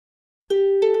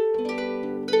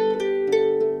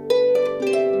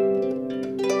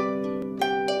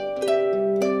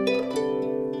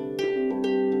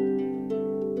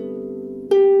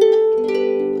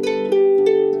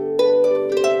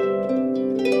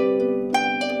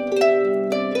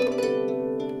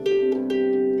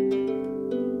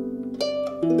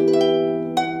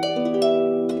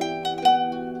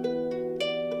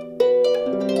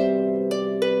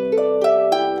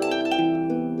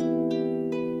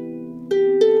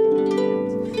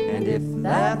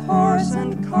that horse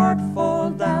and cart fall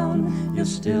down, you'll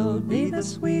still be the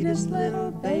sweetest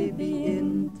little baby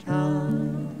in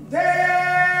town.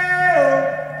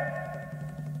 Dale!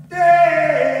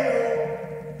 Dale!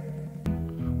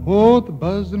 Oh, the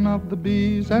buzzing of the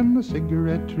bees and the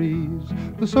cigarette trees,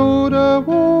 the soda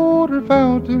water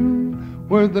fountain,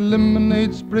 where the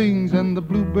lemonade springs and the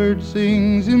bluebird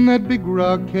sings in that big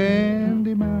rock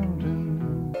candy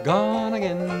mountain. Gone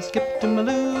again, skip to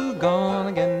Maloo, gone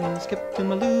again, skip to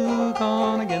Maloo,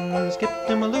 gone again, skip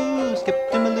to Maloo,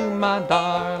 skip to Maloo, my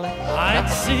darling. I'd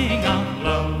sing on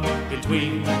love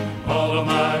between all of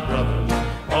my brothers,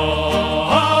 all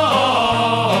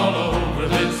over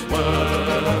this world.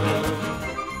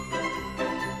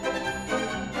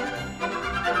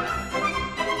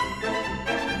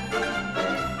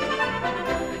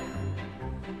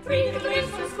 3 degrees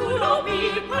from school, oh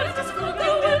me, promise to school,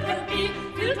 go welcome me,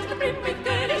 filled to the brim with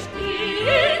girlish glee.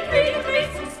 3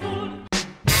 degrees from school.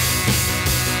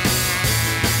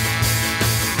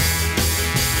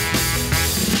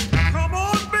 Come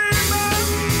on, baby,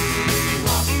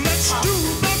 let's do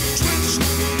the twist.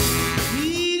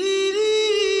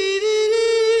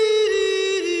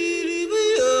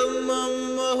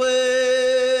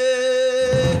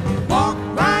 Walk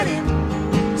right in,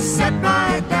 sit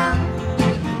right down,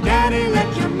 Daddy,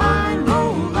 let your mind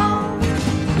roll on.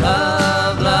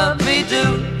 Love, love me do.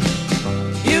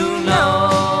 You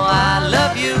know I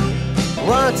love you.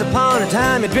 Once upon a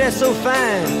time you dressed so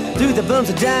fine, threw the bumps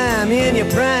of dime in your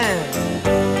prime.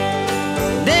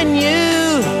 Then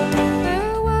you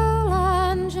farewell,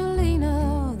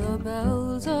 Angelina, the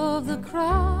bells of the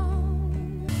crown.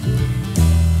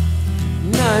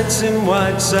 nights in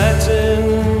white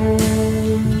satin,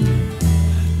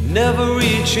 never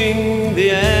reaching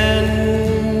the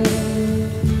end.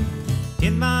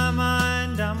 In my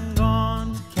mind I'm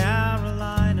gone to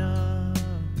Carolina,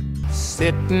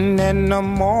 Sitting in the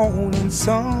morning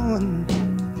sun,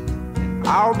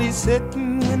 I'll be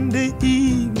sitting when the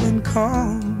evening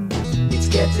comes. It's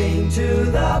getting to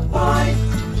the point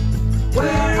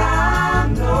where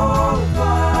I'm no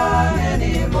fun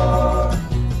anymore.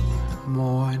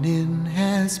 Morning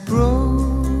has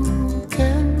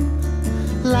broken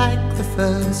like the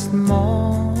first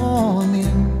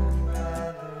morning.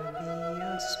 Rather be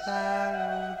a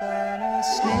sparrow than a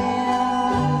snail.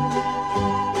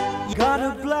 Got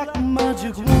a black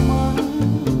magic woman,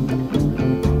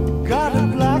 got a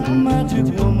black magic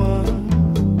woman.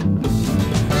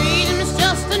 Freedom's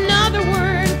just another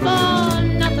word for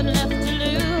nothing left to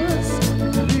lose.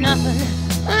 Nothing,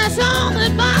 that's all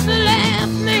that Bobby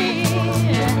left me.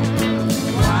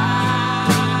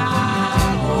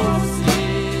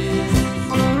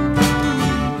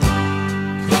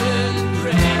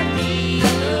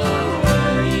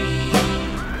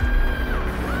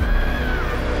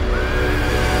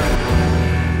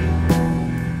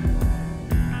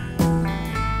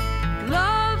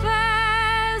 Love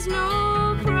has no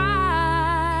pride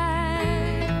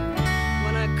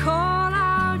when I call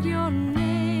out your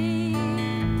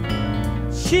name.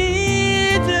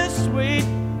 She's as sweet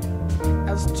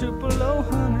as Tupelo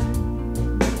honey.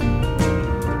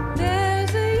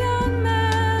 There's a young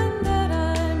man that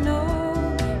I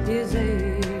know, his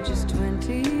age is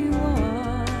 21.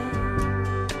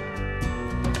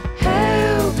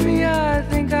 Help me, I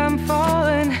think I'm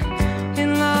falling in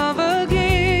love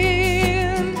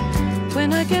again.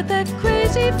 When I get that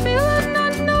crazy feeling, I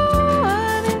know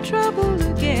I'm in trouble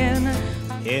again.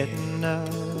 heading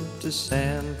out to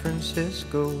San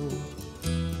Francisco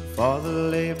for the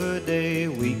Labor Day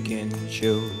weekend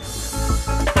show.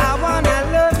 I wanna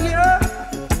love you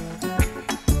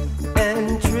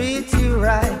and treat you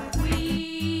right.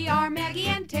 We are Maggie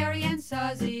and Terry and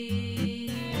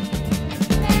Suzy.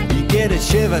 You get a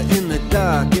shiver in the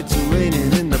dark, it's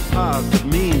raining in the park, but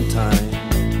meantime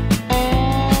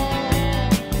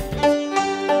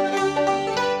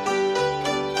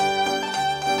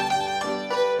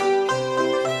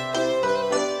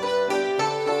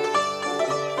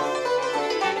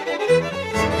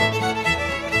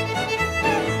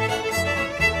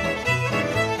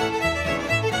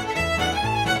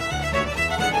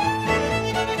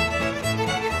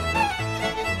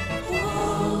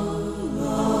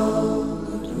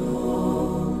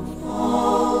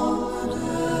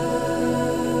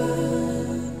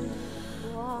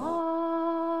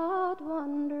What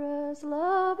wondrous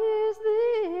love is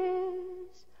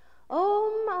this?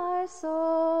 Oh my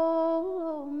soul,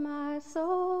 oh my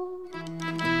soul.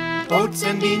 Oats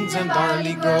and beans and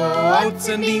barley grow, oats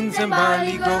and beans and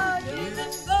barley grow.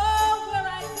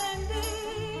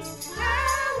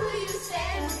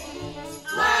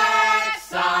 Black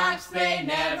socks, they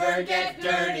never never get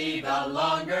dirty. The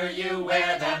longer you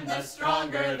wear them, the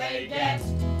stronger they get.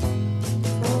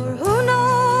 For who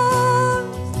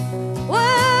knows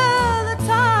where the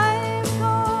time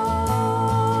goes.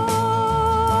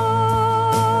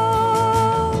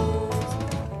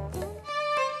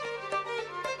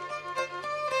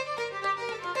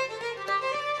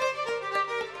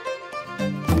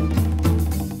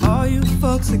 All you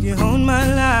folks think you own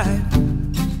my life.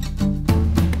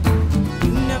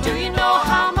 Do you know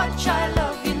how much I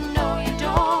love you? No, you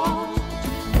don't.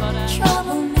 But I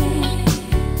trouble me,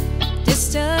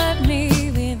 disturb me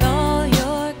with all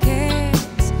your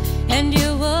cares, and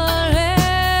you worry.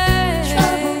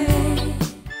 Trouble me.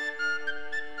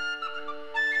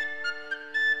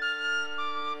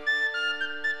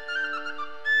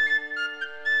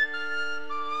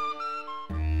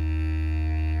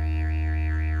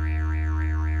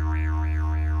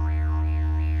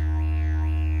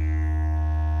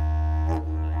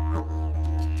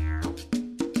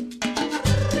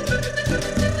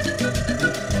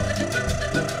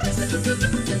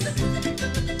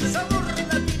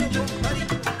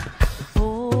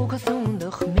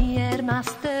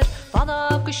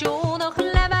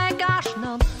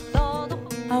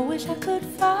 I wish I could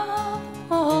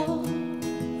fall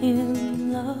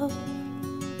in love,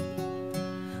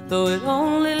 though it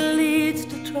only leads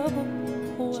to trouble.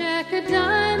 Jack of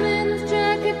diamonds,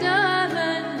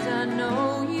 I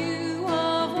know you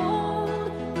of old.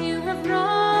 You have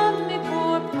robbed me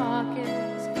poor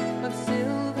pockets of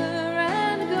silver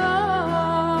and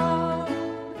gold.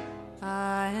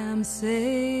 I am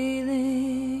sailing,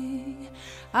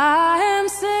 I am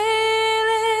sailing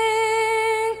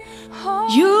home.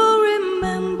 You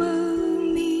remember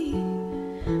me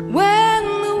when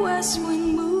the west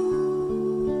wind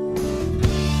moves.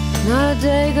 Not a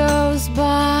day goes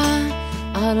by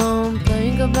I don't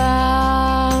think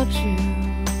about you.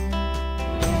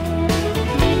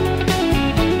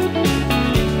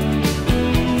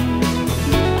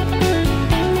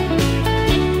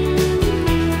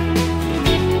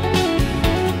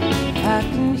 I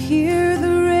can hear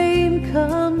the rain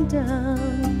come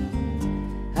down,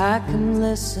 I can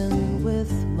listen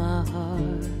with my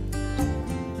heart.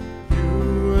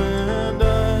 You and I,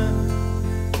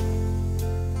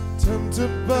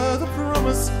 tempted by the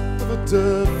promise of a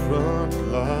different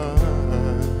life.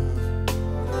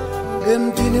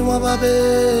 Emtini wababe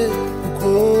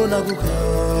kukhona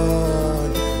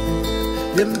kukhanya,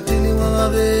 emtini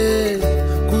wababe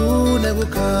kune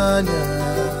kukhanya.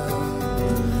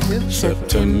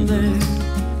 September,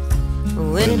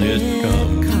 when it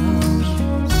comes.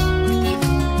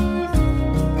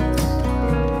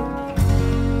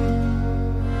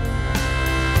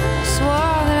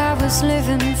 Swore that I was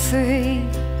living free,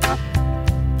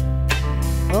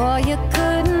 or you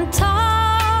couldn't talk